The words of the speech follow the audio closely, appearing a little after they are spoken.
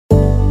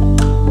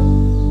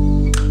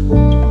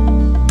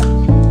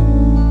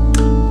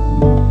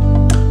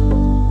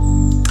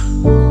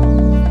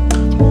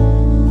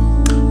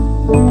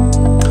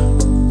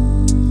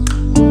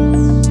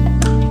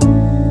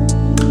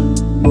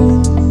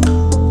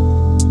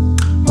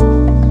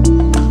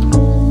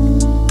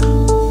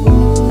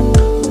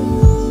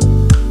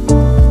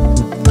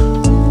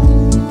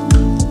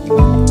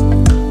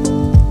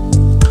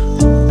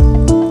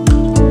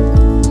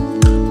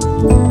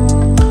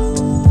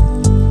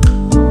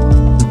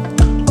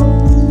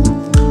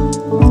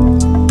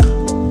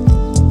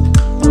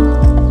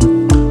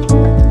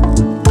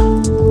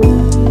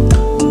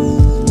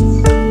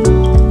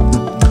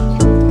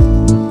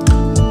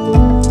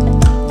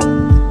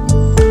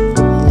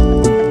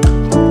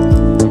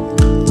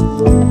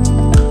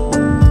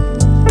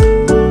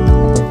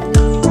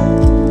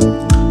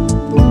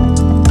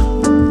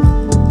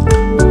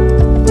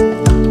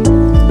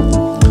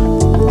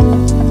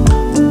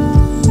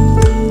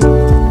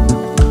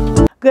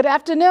Good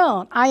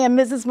afternoon. I am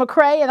Mrs.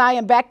 McCray, and I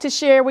am back to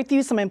share with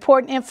you some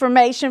important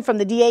information from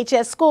the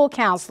DHS school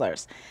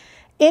counselors.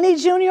 Any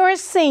junior or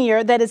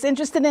senior that is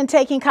interested in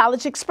taking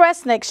College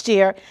Express next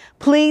year,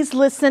 please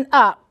listen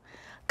up.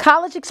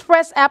 College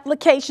Express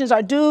applications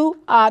are due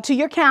to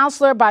your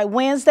counselor by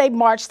Wednesday,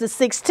 March the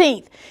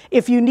 16th.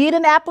 If you need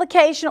an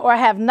application or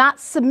have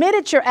not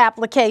submitted your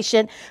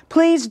application,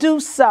 please do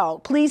so.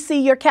 Please see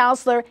your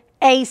counselor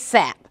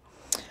ASAP.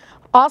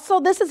 Also,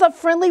 this is a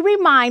friendly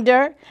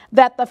reminder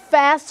that the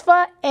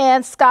FAFSA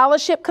and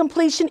Scholarship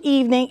Completion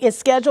Evening is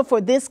scheduled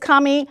for this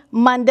coming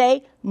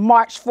Monday,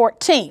 March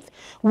 14th.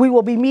 We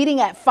will be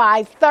meeting at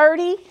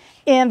 5:30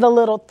 in the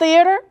Little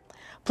Theater.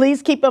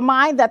 Please keep in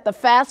mind that the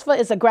FAFSA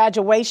is a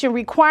graduation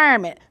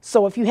requirement.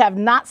 So if you have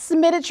not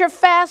submitted your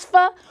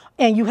FAFSA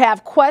and you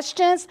have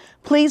questions,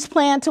 please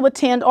plan to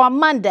attend on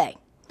Monday.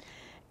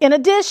 In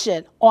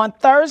addition, on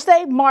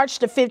Thursday, March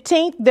the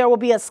 15th, there will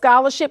be a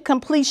scholarship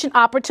completion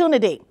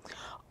opportunity.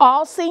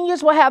 All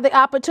seniors will have the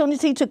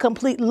opportunity to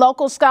complete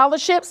local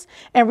scholarships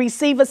and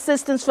receive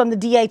assistance from the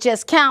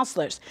DHS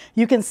counselors.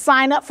 You can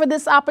sign up for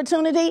this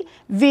opportunity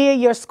via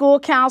your school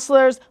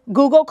counselor's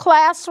Google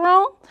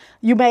Classroom.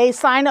 You may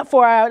sign up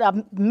for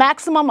a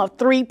maximum of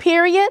 3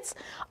 periods.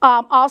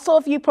 Also,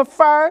 if you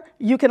prefer,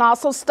 you can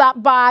also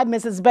stop by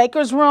Mrs.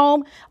 Baker's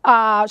room.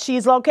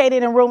 She's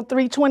located in room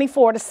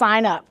 324 to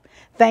sign up.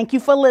 Thank you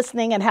for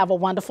listening and have a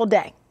wonderful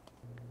day.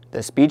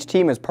 The speech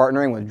team is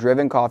partnering with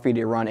Driven Coffee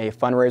to run a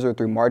fundraiser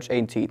through March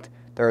 18th.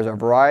 There is a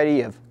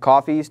variety of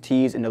coffees,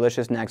 teas, and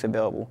delicious snacks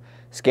available.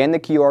 Scan the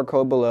QR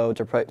code below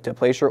to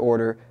place your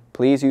order.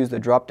 Please use the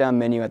drop-down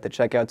menu at the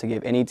checkout to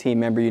give any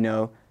team member you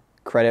know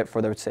credit for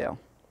their sale.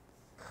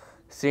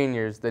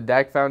 Seniors, the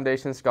DAC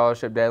Foundation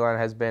scholarship deadline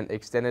has been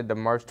extended to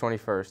March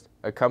 21st.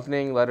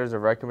 Accompanying letters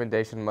of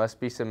recommendation must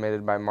be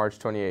submitted by March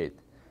 28th.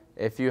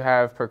 If you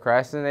have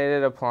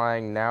procrastinated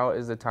applying, now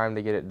is the time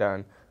to get it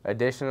done.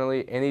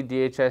 Additionally, any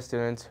DHS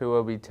students who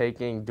will be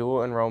taking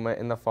dual enrollment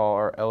in the fall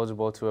are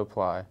eligible to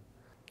apply.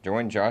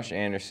 Join Josh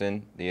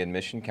Anderson, the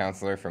admission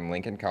counselor from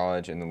Lincoln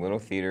College, in the Little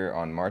Theater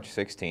on March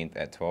 16th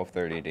at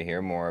 12:30 to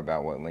hear more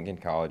about what Lincoln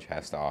College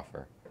has to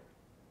offer.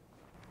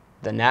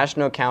 The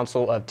National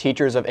Council of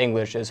Teachers of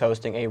English is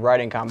hosting a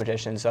writing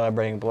competition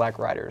celebrating Black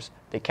writers.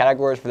 The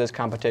categories for this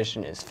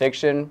competition is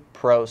fiction,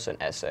 prose,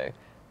 and essay.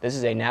 This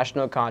is a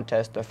national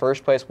contest. The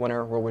first place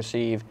winner will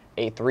receive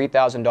a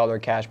 $3,000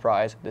 cash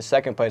prize. The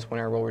second place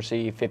winner will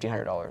receive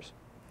 $1,500.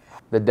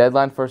 The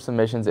deadline for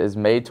submissions is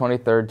May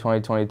 23rd,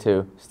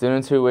 2022.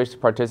 Students who wish to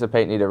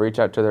participate need to reach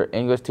out to their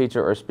English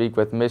teacher or speak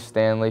with Ms.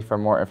 Stanley for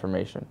more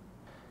information.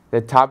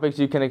 The topics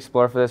you can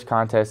explore for this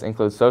contest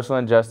include social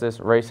injustice,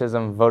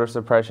 racism, voter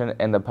suppression,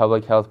 and the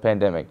public health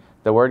pandemic.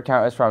 The word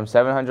count is from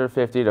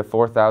 750 to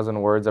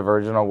 4,000 words of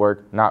original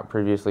work not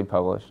previously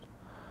published.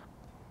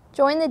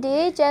 Join the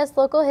DHS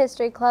Local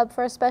History Club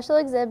for a special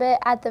exhibit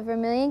at the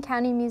Vermilion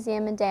County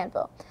Museum in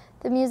Danville.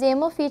 The museum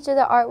will feature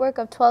the artwork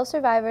of 12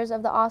 survivors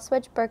of the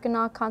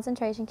Auschwitz-Birkenau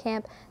concentration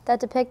camp that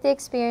depict the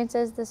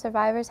experiences the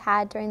survivors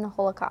had during the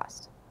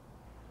Holocaust.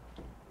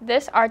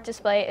 This art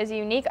display is a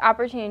unique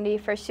opportunity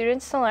for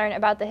students to learn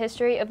about the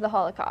history of the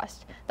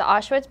Holocaust, the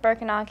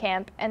Auschwitz-Birkenau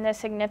camp, and this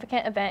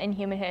significant event in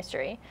human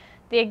history.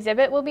 The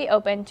exhibit will be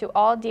open to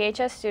all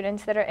DHS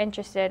students that are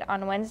interested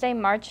on Wednesday,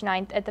 March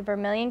 9th at the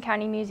Vermilion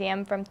County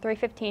Museum from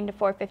 3:15 to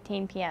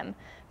 4:15 p.m.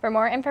 For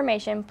more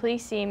information,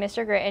 please see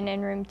Mr. Gritton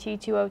in room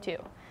T202.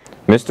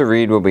 Mr.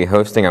 Reed will be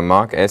hosting a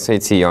mock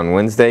SAT on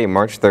Wednesday,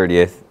 March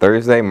 30th,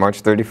 Thursday,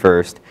 March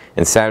 31st,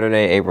 and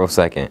Saturday, April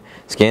 2nd.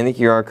 Scan the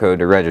QR code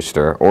to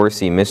register or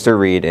see Mr.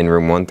 Reed in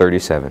room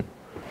 137.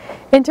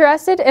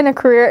 Interested in a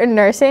career in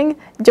nursing?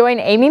 Join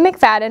Amy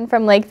McFadden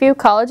from Lakeview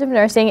College of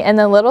Nursing in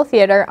the Little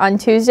Theater on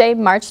Tuesday,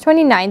 March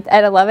 29th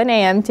at 11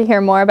 a.m. to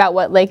hear more about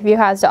what Lakeview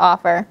has to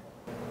offer.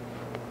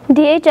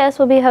 DHS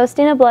will be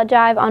hosting a blood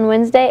drive on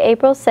Wednesday,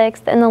 April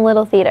 6th in the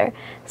Little Theater.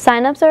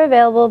 Sign-ups are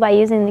available by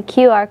using the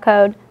QR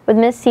code with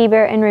Ms.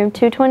 Sieber in room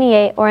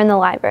 228 or in the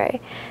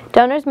library.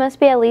 Donors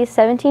must be at least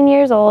 17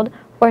 years old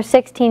or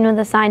 16 with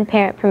a signed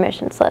parent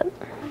permission slip.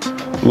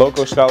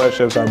 Local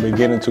scholarships are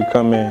beginning to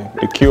come in.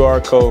 The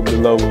QR code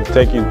below will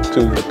take you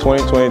to the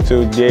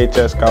 2022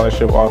 DHS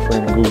Scholarship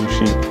Offering Google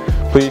Sheet.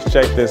 Please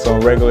check this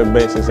on a regular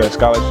basis as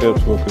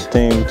scholarships will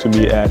continue to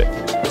be added.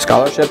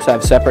 Scholarships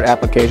have separate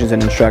applications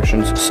and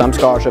instructions. Some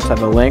scholarships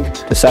have a link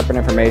to separate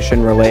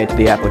information related to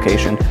the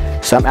application.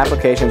 Some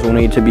applications will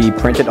need to be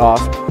printed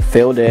off,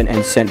 filled in,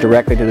 and sent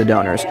directly to the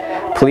donors.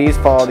 Please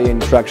follow the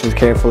instructions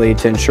carefully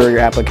to ensure your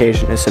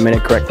application is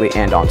submitted correctly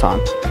and on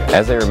time.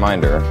 As a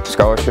reminder,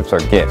 scholarships are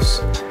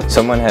gifts.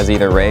 Someone has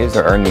either raised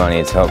or earned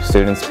money to help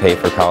students pay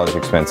for college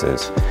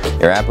expenses.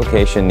 Your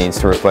application needs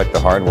to reflect the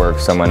hard work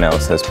someone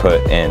else has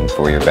put in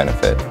for your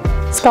benefit.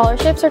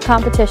 Scholarships are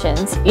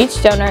competitions.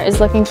 Each donor is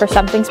looking for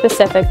something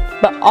specific,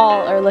 but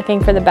all are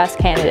looking for the best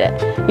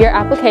candidate. Your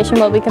application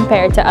will be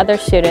compared to other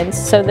students,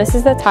 so this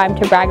is the time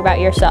to brag about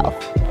yourself.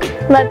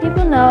 Let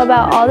people know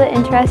about all the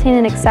interesting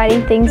and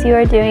exciting things you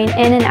are doing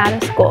in and out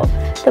of school.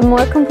 The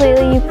more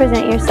completely you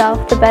present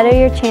yourself, the better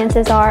your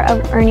chances are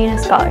of earning a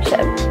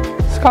scholarship.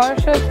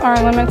 Scholarships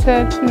are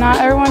limited. Not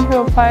everyone who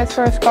applies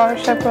for a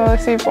scholarship will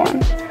receive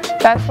one.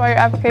 That's why your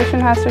application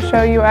has to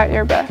show you at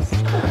your best.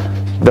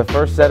 The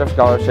first set of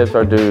scholarships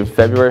are due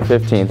February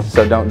 15th,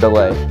 so don't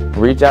delay.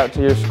 Reach out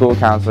to your school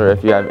counselor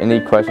if you have any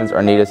questions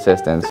or need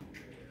assistance.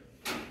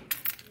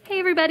 Hey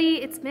everybody,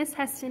 it's Miss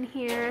Heston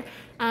here.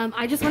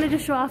 I just wanted to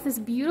show off this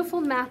beautiful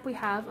map we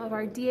have of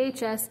our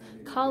DHS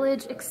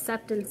college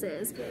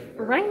acceptances.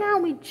 Right now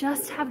we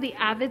just have the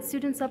AVID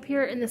students up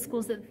here in the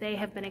schools that they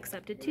have been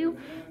accepted to,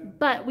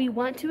 but we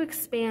want to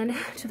expand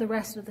to the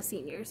rest of the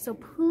seniors. So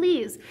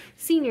please,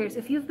 seniors,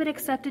 if you've been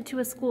accepted to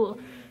a school,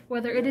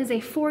 whether it is a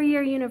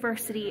four-year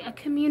university, a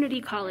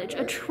community college,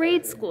 a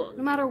trade school,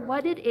 no matter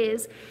what it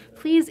is,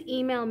 please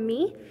email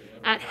me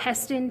at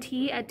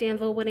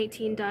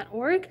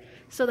hestont@danville118.org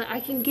so that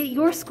I can get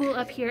your school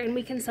up here and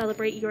we can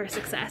celebrate your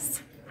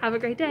success. Have a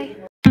great day.